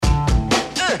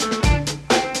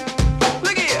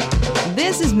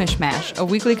MichMash, a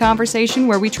weekly conversation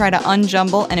where we try to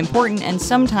unjumble an important and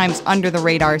sometimes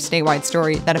under-the-radar statewide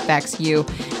story that affects you.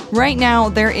 Right now,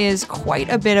 there is quite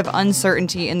a bit of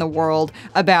uncertainty in the world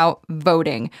about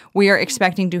voting. We are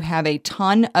expecting to have a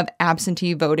ton of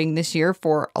absentee voting this year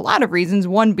for a lot of reasons,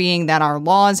 one being that our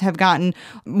laws have gotten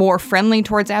more friendly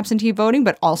towards absentee voting,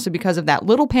 but also because of that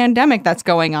little pandemic that's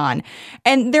going on.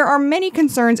 And there are many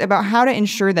concerns about how to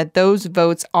ensure that those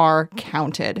votes are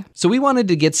counted. So we wanted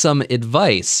to get some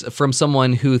advice from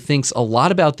someone who thinks a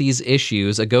lot about these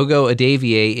issues. Aghogho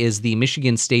Edevbie is the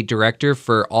Michigan State Director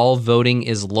for All Voting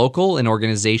is Local, an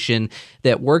organization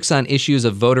that works on issues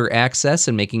of voter access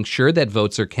and making sure that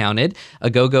votes are counted.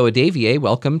 Aghogho Edevbie,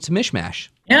 welcome to MichMash.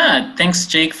 Yeah, thanks,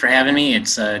 Jake, for having me.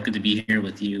 It's good to be here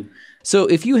with you. So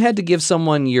if you had to give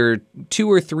someone your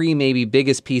 2 or 3 maybe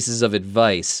biggest pieces of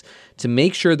advice to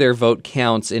make sure their vote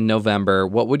counts in November,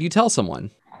 what would you tell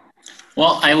someone?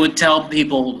 Well, I would tell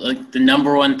people the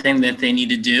number one thing that they need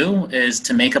to do is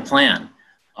to make a plan.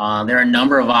 There are a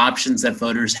number of options that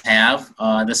voters have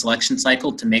this election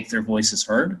cycle to make their voices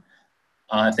heard.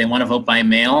 If they want to vote by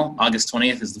mail, August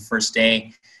 20th is the first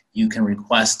day you can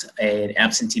request an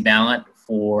absentee ballot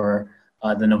for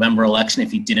the November election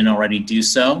if you didn't already do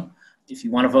so. If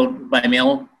you want to vote by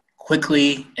mail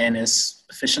quickly and as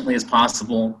efficiently as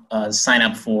possible, sign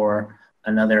up for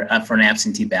an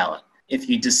absentee ballot. If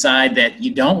you decide that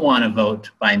you don't want to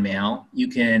vote by mail, you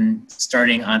can,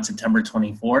 starting on September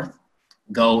 24th,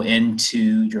 go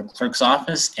into your clerk's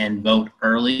office and vote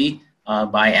early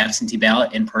by absentee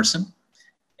ballot in person.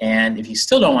 And if you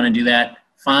still don't want to do that,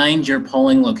 find your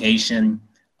polling location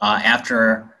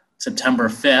after September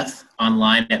 5th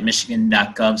online at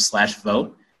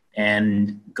michigan.gov/vote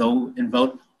and go and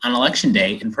vote on election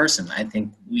day in person. I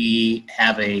think we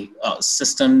have a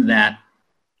system that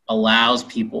allows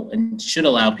people and should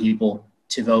allow people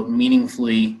to vote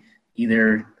meaningfully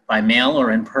either by mail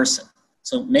or in person.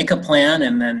 So make a plan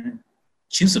and then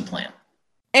choose a plan.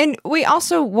 And we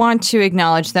also want to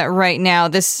acknowledge that right now,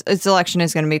 this election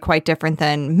is going to be quite different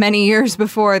than many years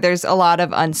before. There's a lot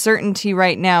of uncertainty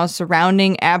right now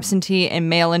surrounding absentee and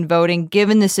mail-in voting,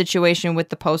 given the situation with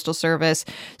the Postal Service.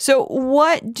 So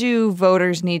what do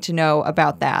voters need to know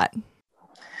about that?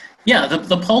 Yeah,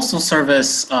 the Postal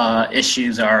Service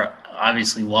issues are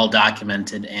obviously well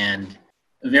documented and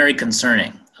very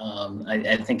concerning.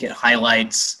 I think it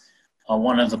highlights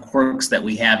one of the quirks that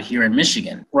we have here in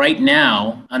Michigan. Right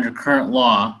now, under current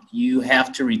law, you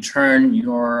have to return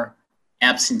your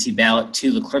absentee ballot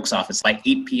to the clerk's office by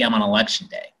 8 p.m. on election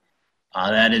day.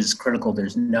 That is critical.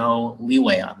 There's no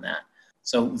leeway on that.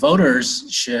 So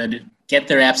voters should get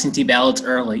their absentee ballots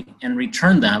early and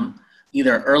return them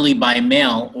either early by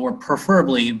mail or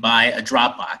preferably by a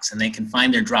drop box. And they can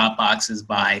find their drop boxes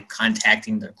by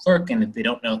contacting their clerk. And if they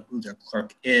don't know who their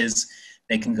clerk is,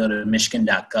 they can go to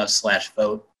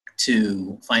michigan.gov/vote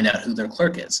to find out who their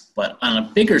clerk is. But on a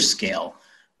bigger scale,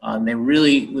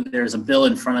 there's a bill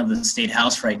in front of the State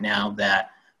House right now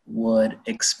that would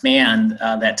expand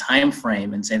that time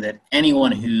frame and say that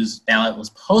anyone whose ballot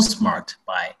was postmarked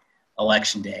by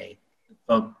election day,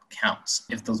 vote counts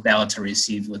if those ballots are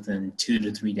received within 2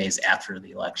 to 3 days after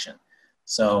the election.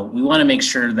 So we want to make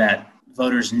sure that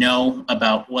voters know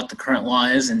about what the current law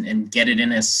is and get it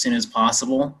in as soon as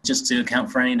possible, just to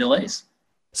account for any delays.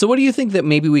 So what do you think that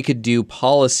maybe we could do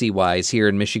policy-wise here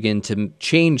in Michigan to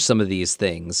change some of these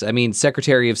things? I mean,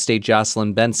 Secretary of State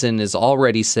Jocelyn Benson is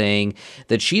already saying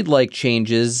that she'd like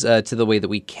changes to the way that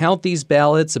we count these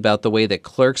ballots, about the way that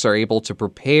clerks are able to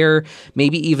prepare,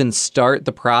 maybe even start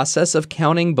the process of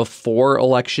counting before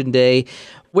Election Day.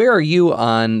 Where are you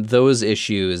on those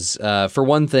issues? For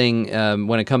one thing,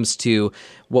 when it comes to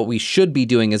what we should be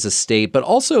doing as a state, but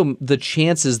also the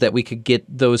chances that we could get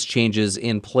those changes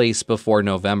in place before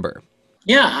November.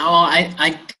 Yeah, well,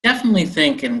 I definitely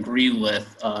think and agree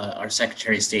with our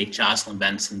Secretary of State, Jocelyn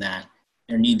Benson, that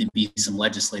there need to be some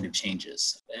legislative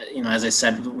changes. As I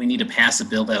said, we need to pass a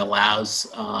bill that allows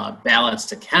ballots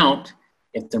to count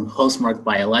if they're postmarked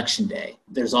by Election Day.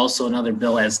 There's also another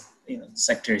bill, as the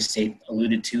Secretary of State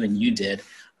alluded to and you did,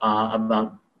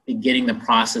 about beginning the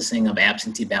processing of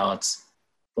absentee ballots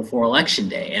before Election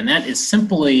Day. And that is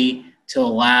simply to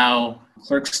allow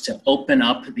clerks to open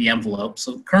up the envelope.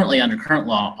 So currently, under current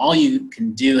law, all you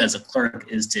can do as a clerk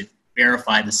is to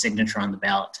verify the signature on the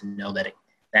ballot to know that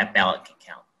that ballot can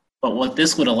count. But what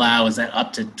this would allow is that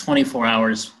up to 24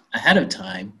 hours ahead of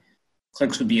time,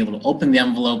 clerks would be able to open the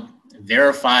envelope,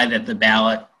 verify that the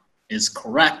ballot is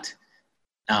correct,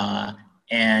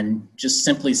 and just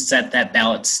simply set that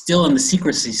ballot still in the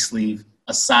secrecy sleeve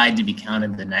aside to be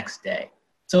counted the next day.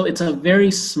 So it's a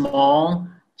very small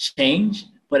change,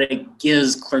 but it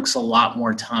gives clerks a lot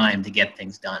more time to get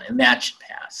things done, and that should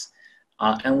pass.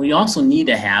 And we also need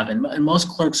to have, and most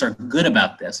clerks are good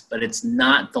about this, but it's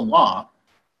not the law,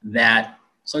 that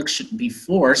clerks should be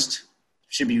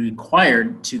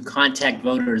required to contact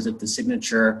voters if the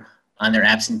signature on their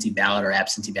absentee ballot or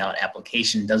absentee ballot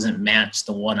application doesn't match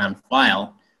the one on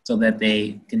file, so that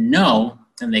they can know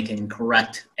and they can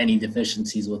correct any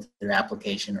deficiencies with their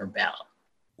application or ballot.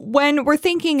 When we're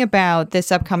thinking about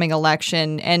this upcoming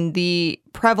election and the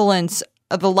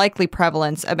likely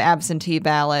prevalence of absentee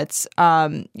ballots,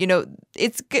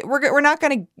 we're not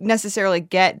going to necessarily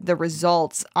get the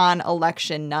results on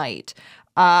election night.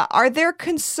 Are there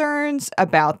concerns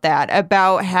about that,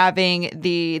 about having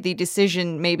the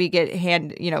decision maybe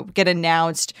get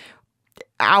announced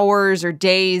hours or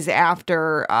days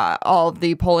after all of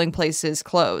the polling places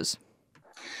close?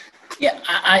 Yeah,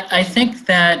 I think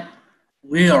that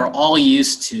we are all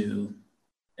used to,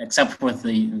 except with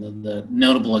the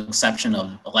notable exception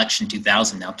of election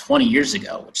 2000, now 20 years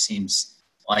ago, which seems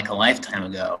like a lifetime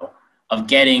ago, of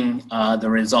getting the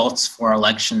results for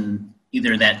election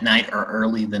either that night or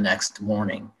early the next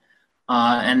morning.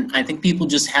 And I think people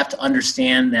just have to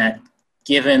understand that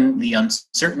given the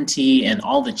uncertainty and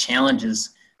all the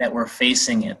challenges that we're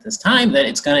facing at this time, that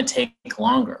it's going to take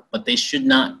longer. But they should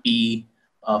not be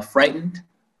frightened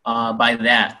by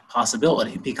that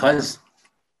possibility, because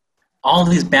all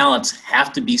these ballots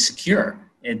have to be secure.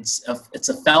 It's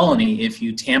a felony if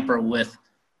you tamper with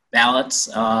ballots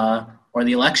or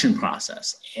the election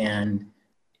process. And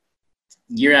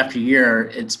year after year,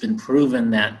 it's been proven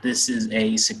that this is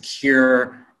a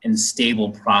secure and stable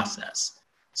process.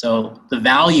 So the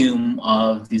volume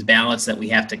of these ballots that we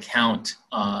have to count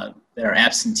that are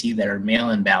absentee, that are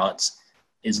mail-in ballots,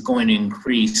 is going to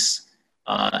increase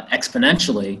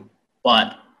exponentially,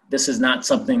 but this is not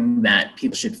something that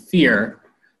people should fear,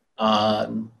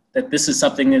 that this is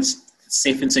something that's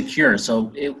safe and secure.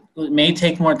 So it may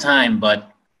take more time,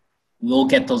 but we'll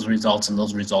get those results, and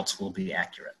those results will be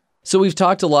accurate. So we've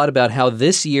talked a lot about how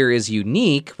this year is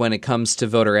unique when it comes to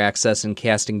voter access and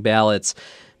casting ballots.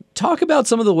 Talk about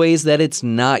some of the ways that it's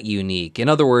not unique. In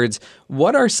other words,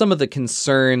 what are some of the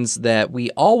concerns that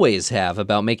we always have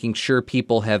about making sure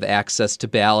people have access to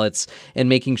ballots and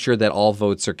making sure that all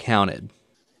votes are counted?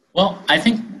 Well, I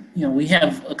think we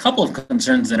have a couple of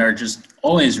concerns that are just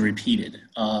always repeated.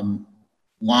 Long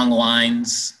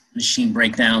lines, machine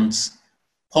breakdowns,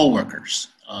 poll workers,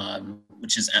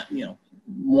 which is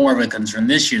more of a concern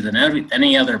this year than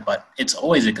any other, but it's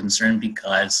always a concern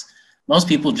because most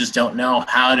people just don't know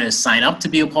how to sign up to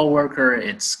be a poll worker.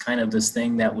 It's kind of this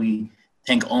thing that we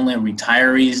think only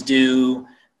retirees do,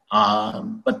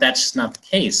 but that's just not the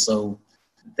case. So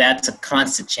that's a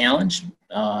constant challenge,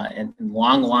 and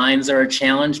long lines are a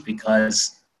challenge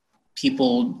because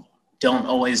people don't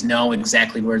always know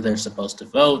exactly where they're supposed to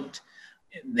vote.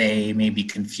 They may be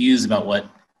confused about what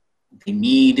they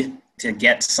need to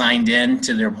get signed in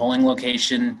to their polling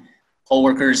location. Poll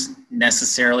workers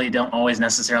don't always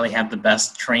necessarily have the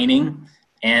best training,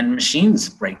 and machines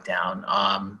break down.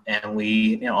 And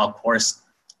we, of course,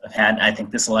 have had, I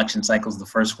think this election cycle is the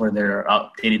first where there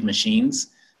are updated machines.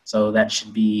 So that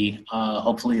should be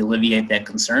hopefully alleviate that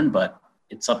concern, but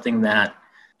it's something that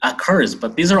occurs.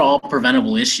 But these are all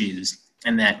preventable issues,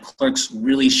 and that clerks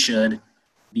really should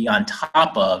be on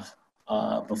top of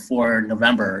before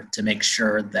November to make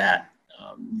sure that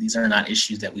these are not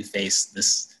issues that we face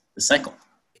this cycle.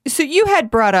 So you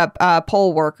had brought up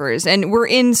poll workers, and we're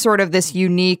in sort of this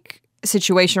unique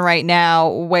situation right now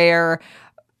where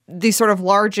the sort of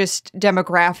largest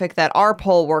demographic that are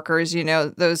poll workers,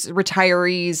 those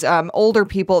retirees, older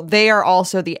people, they are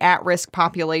also the at-risk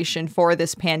population for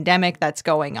this pandemic that's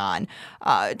going on.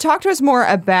 Talk to us more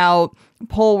about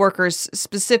poll workers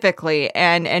specifically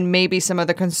and maybe some of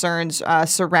the concerns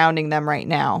surrounding them right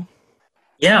now.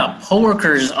 Yeah, poll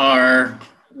workers are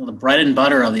the bread and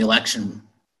butter of the election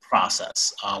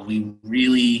process. We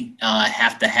really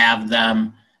have to have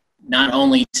them not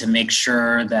only to make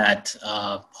sure that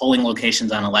polling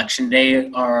locations on election day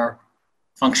are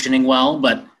functioning well,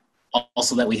 but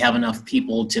also that we have enough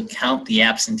people to count the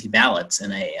absentee ballots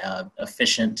in a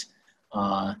efficient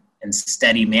and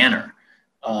steady manner.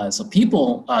 So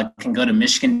people can go to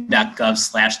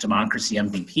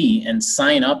michigan.gov/democracy-MVP and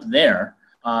sign up there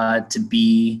to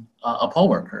be a poll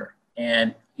worker.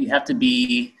 And you have to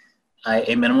be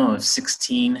a minimum of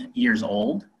 16 years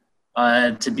old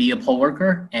to be a poll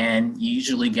worker, and you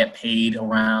usually get paid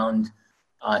around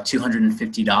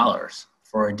 $250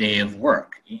 for a day of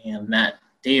work. And that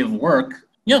day of work,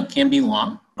 can be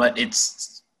long, but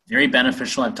it's very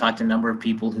beneficial. I've talked to a number of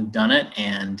people who've done it,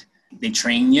 and They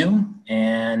train you,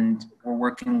 and we're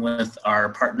working with our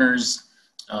partners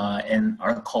in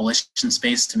our coalition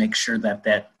space to make sure that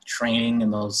that training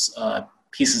and those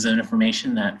pieces of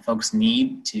information that folks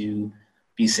need to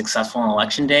be successful on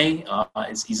election day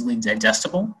is easily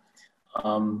digestible.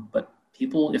 But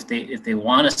people, if they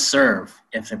want to serve,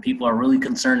 if the people are really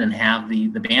concerned and have the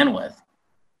bandwidth,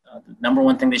 the number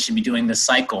one thing they should be doing this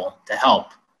cycle to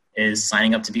help is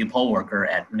signing up to be a poll worker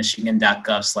at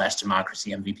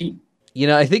michigan.gov/democracymvp.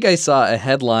 I think I saw a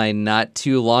headline not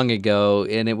too long ago,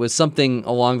 and it was something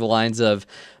along the lines of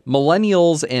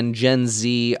millennials and Gen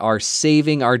Z are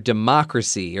saving our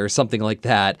democracy or something like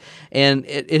that. And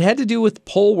it had to do with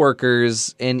poll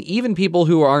workers and even people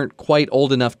who aren't quite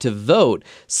old enough to vote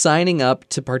signing up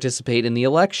to participate in the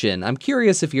election. I'm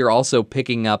curious if you're also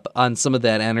picking up on some of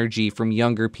that energy from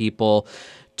younger people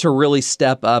to really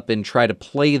step up and try to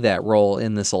play that role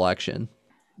in this election.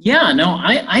 Yeah, no,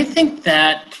 I think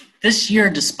that this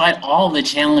year, despite all the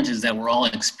challenges that we're all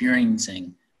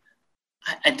experiencing,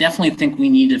 I definitely think we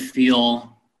need to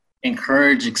feel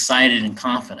encouraged, excited, and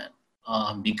confident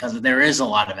because there is a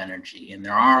lot of energy and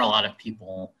there are a lot of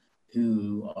people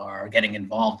who are getting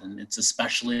involved, and it's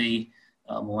especially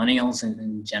millennials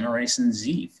and Generation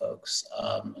Z folks,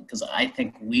 because I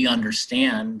think we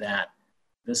understand that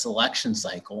this election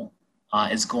cycle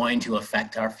is going to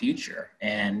affect our future.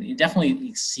 And you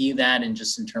definitely see that in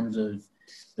terms of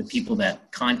the people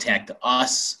that contact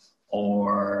us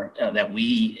or that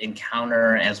we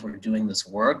encounter as we're doing this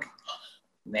work.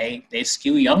 They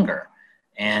skew younger,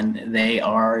 and they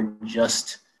are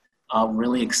just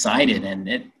really excited.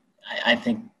 And I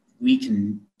think we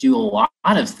can do a lot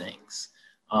of things,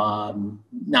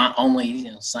 not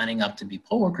only signing up to be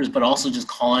poll workers, but also just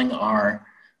calling our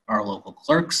local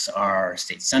clerks, our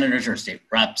state senators, our state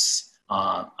reps,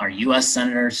 our U.S.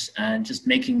 senators, and just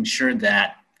making sure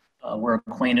that we're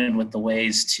acquainted with the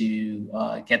ways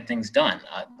to get things done.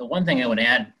 The one thing I would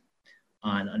add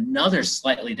on another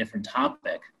slightly different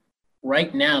topic,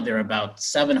 right now there are about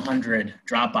 700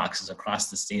 drop boxes across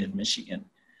the state of Michigan.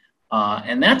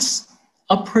 And that's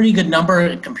a pretty good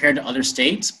number compared to other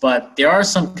states, but there are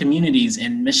some communities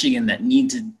in Michigan that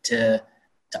need to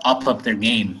up their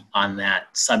game on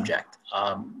that subject.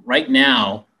 Right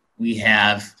now, we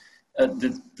have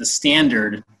the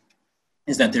standard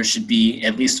is that there should be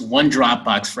at least one drop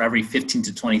box for every 15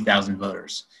 to 20,000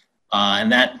 voters.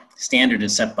 And that standard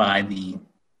is set by the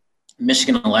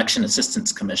Michigan Election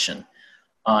Assistance Commission.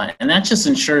 And that just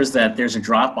ensures that there's a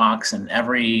drop box in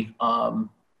every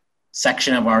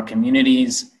section of our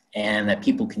communities, and that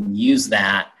people can use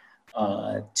that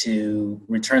to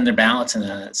return their ballots in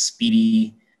a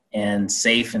speedy and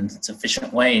safe and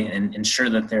sufficient way and ensure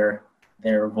that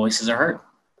their voices are heard.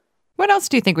 What else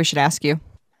do you think we should ask you?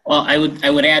 Well, I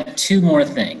would add two more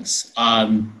things.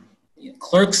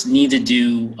 Clerks need to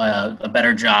do a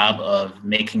better job of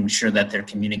making sure that they're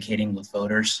communicating with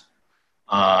voters.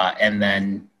 And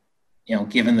then,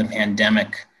 given the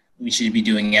pandemic, we should be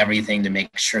doing everything to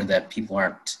make sure that people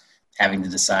aren't having to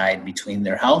decide between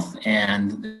their health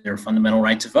and their fundamental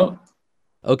right to vote.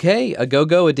 Okay,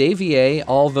 Aghogho Edevbie,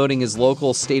 All Voting is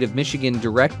Local State of Michigan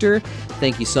Director.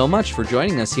 Thank you so much for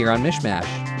joining us here on MichMash.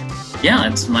 Yeah,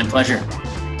 it's my pleasure.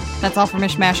 That's all for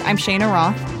MichMash. I'm Cheyna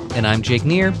Roth. And I'm Jake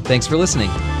Neher. Thanks for listening.